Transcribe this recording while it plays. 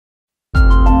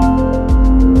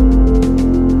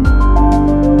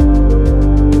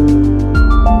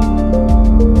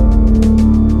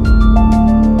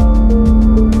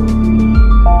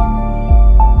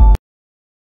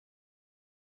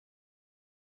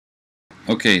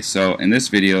Okay, so in this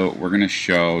video we're going to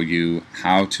show you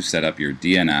how to set up your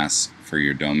DNS for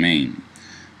your domain.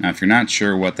 Now if you're not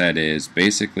sure what that is,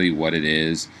 basically what it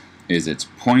is it's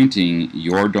pointing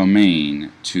your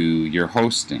domain to your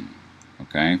hosting.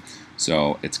 Okay,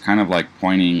 so it's kind of like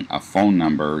pointing a phone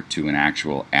number to an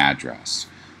actual address.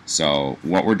 So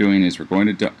what we're doing is we're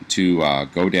going to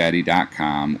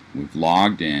godaddy.com. We've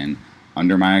logged in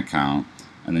under my account,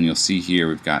 and then you'll see here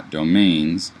we've got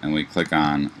domains, and we click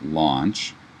on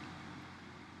launch.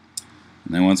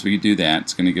 And then once we do that,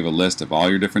 it's going to give a list of all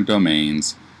your different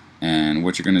domains, and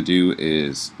what you're going to do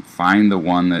is find the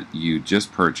one that you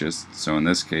just purchased. So in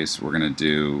this case we're going to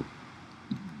do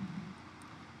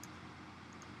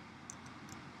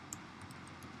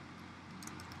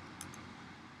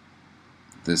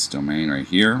this domain right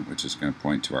here, which is going to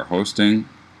point to our hosting,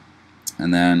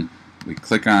 and then we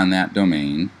click on that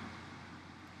domain.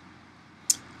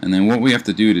 And then what we have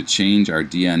to do to change our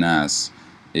DNS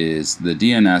is the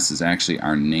DNS is actually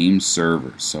our name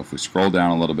servers. So if we scroll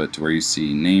down a little bit to where you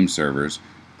see name servers,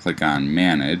 click on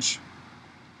manage,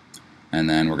 and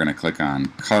then we're going to click on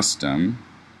custom,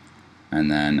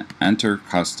 and then enter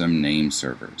custom name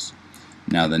servers.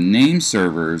 Now the name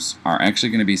servers are actually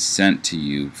going to be sent to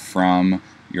you from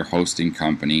your hosting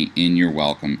company in your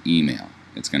welcome email.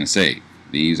 It's going to say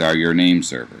these are your name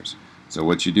servers. So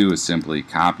what you do is simply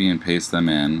copy and paste them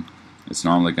in. It's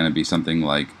normally going to be something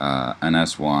like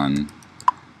ns1.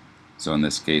 So in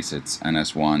this case it's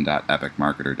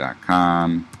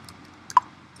ns1.epicmarketer.com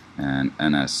and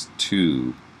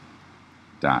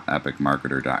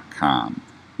ns2.epicmarketer.com.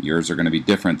 Yours are going to be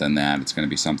different than that. It's going to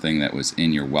be something that was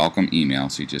in your welcome email.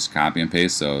 So you just copy and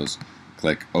paste those,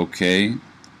 click OK,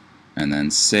 and then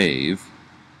save.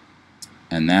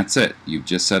 And that's it. You've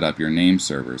just set up your name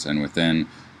servers, and within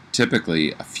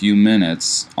typically a few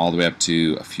minutes all the way up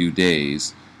to a few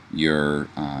days, your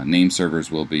name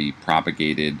servers will be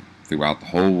propagated throughout the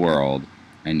whole world,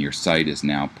 and your site is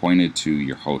now pointed to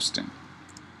your hosting.